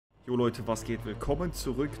Jo Leute, was geht? Willkommen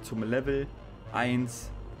zurück zum Level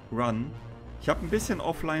 1 Run. Ich habe ein bisschen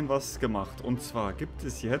offline was gemacht. Und zwar gibt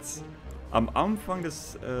es jetzt am Anfang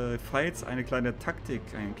des Fights einen kleinen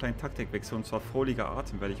Taktikwechsel. Und zwar Fröhlicher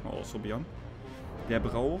Atem werde ich mal ausprobieren. Der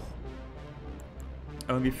braucht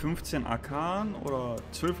irgendwie 15 Arkan oder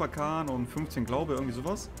 12 Arkan und 15 Glaube, irgendwie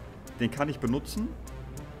sowas. Den kann ich benutzen.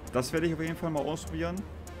 Das werde ich auf jeden Fall mal ausprobieren.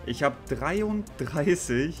 Ich habe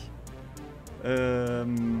 33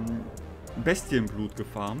 Bestienblut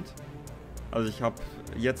gefarmt. Also ich habe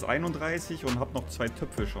jetzt 31 und habe noch 2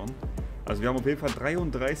 Töpfe schon. Also wir haben auf jeden Fall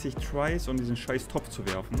 33 Tries, um diesen scheiß Topf zu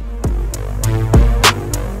werfen.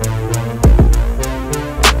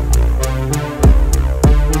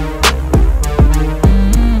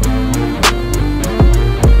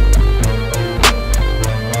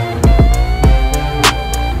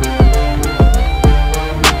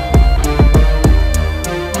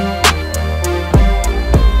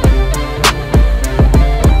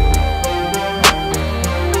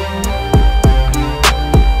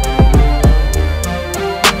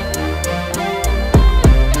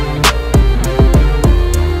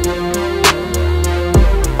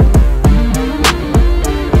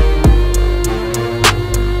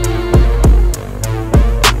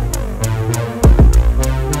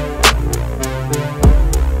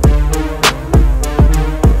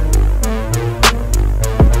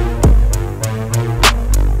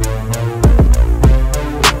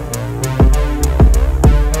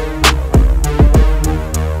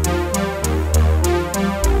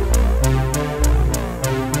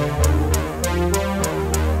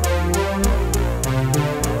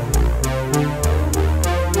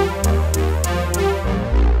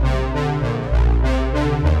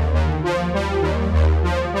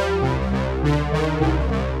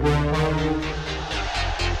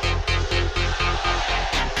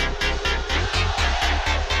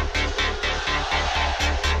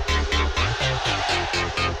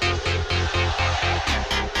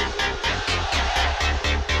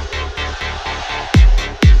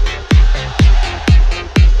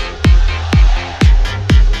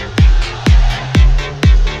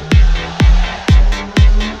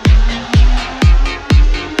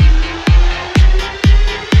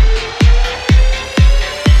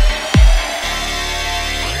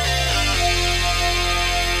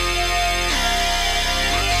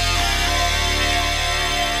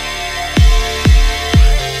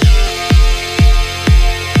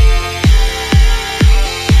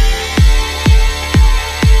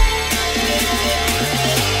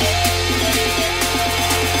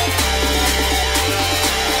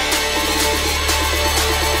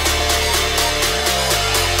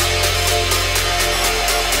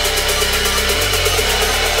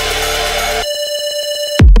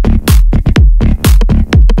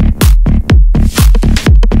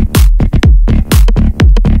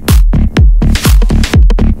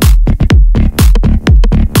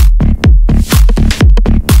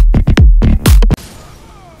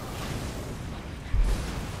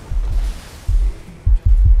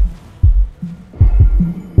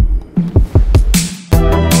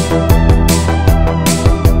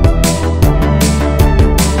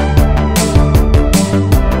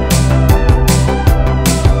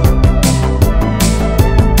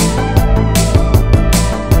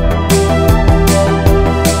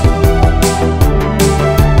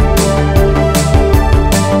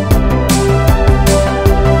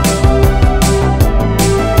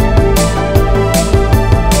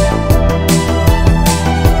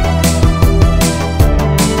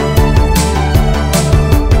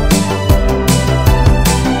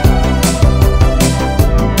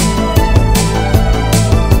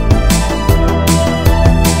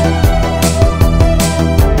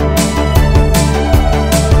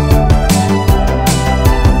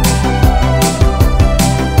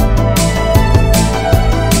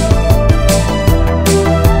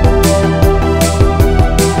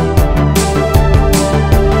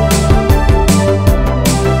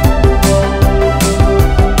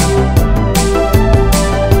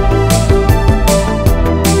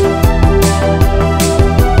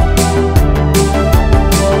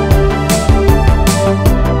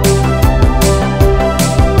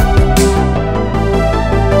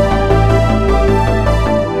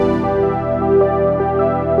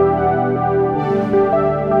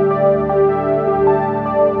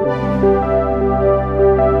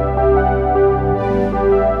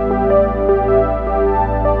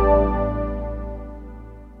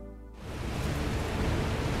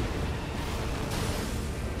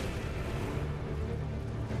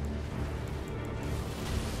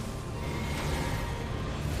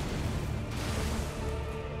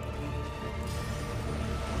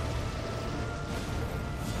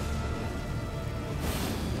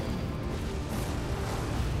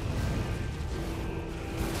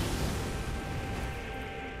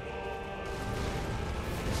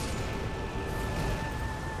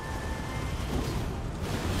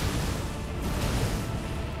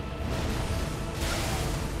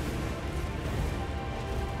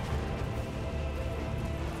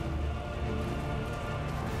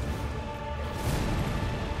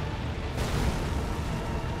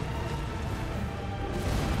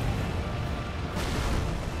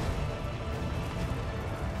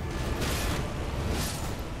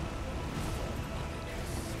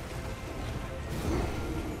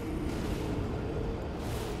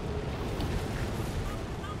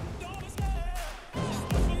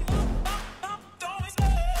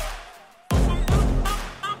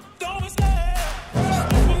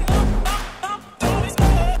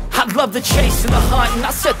 love the chase and the hunt, and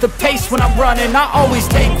I set the pace when I'm running. I always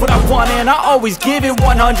take what I want and I always give it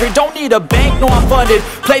 100. Don't need a bank, no I'm funded.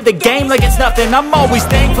 Play the game like it's nothing. I'm always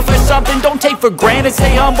thankful for something. Don't take for granted,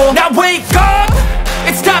 stay humble. Now wake up!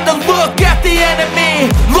 It's time to look at the enemy.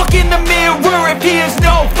 Look in the mirror if he is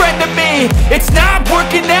no friend to me. It's not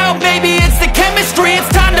working out, maybe it's the chemistry. It's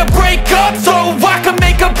time to break up so I can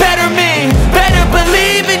make a better me. Better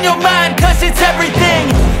believe in your mind, cause it's everything.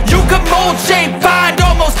 You can mold, shape, find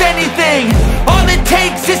almost anything. All it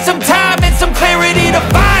takes is some time and some clarity to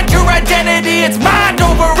find your identity. It's mind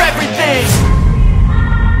over everything.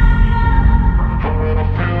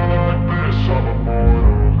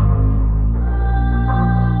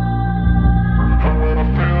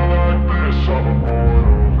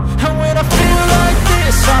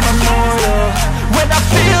 I'm immortal. When I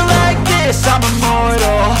feel like this, I'm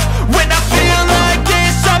immortal. When I feel like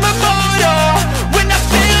this, I'm immortal. When I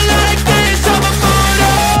feel like this, I'm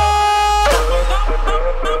immortal.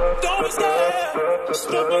 Don't stop. Just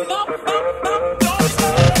step it up. Don't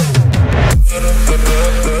stop.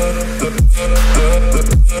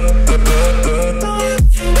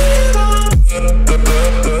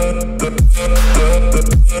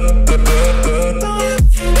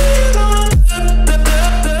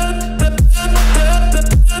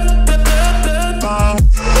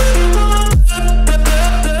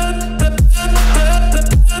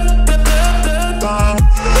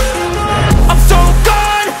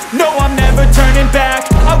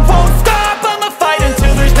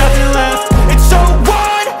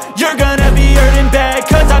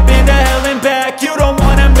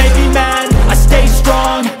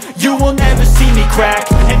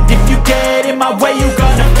 And if you get in my way, you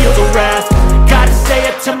gonna feel the wrath. Gotta say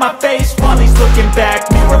it to my face while he's looking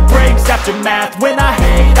back. Mirror breaks after math. When I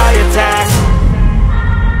hate, I attack.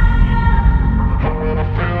 When I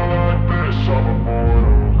feel like this, I'm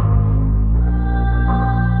immortal.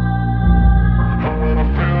 When I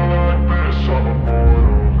feel like this, I'm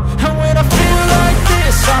immortal. When I feel like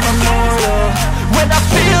this, I'm immortal. When I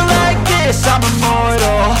feel like this, I'm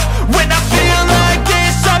immortal. When I feel like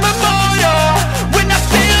this, I'm immortal. When I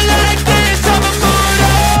feel like this, I'm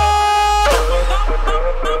immortal.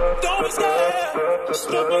 Don't be scared. Just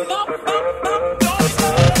step it up. Don't be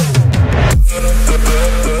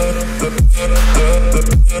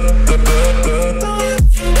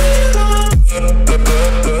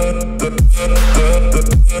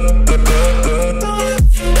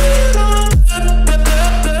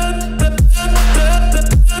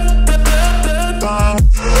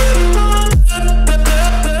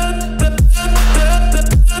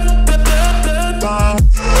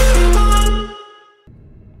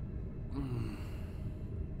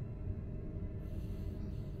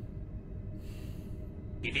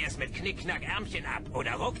Wie wär's mit Knickknack Ärmchen ab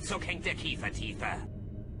oder ruckzuck hängt der Kiefer tiefer?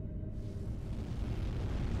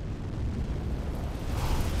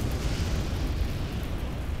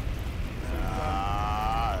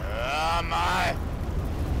 Hör mal!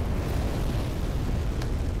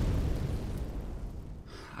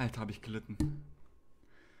 Alter, hab ich gelitten.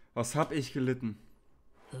 Was hab ich gelitten?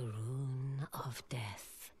 The rune of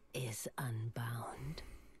death is unbound.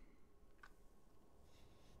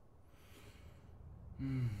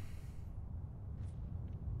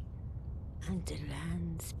 And the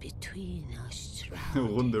lands between us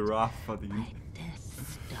shrouded Runde Raft verdient. by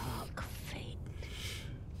death's dark fate.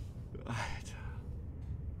 Alter.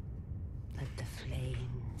 But the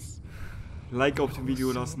flames Like auf dem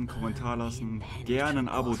Video lassen, Kommentar lassen, gerne ein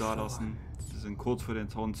Abo dalassen. Wir sind kurz vor den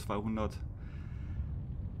 1200.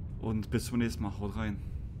 Und bis zum nächsten Mal. Haut rein.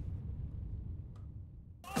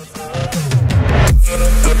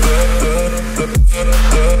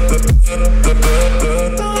 We'll be right back.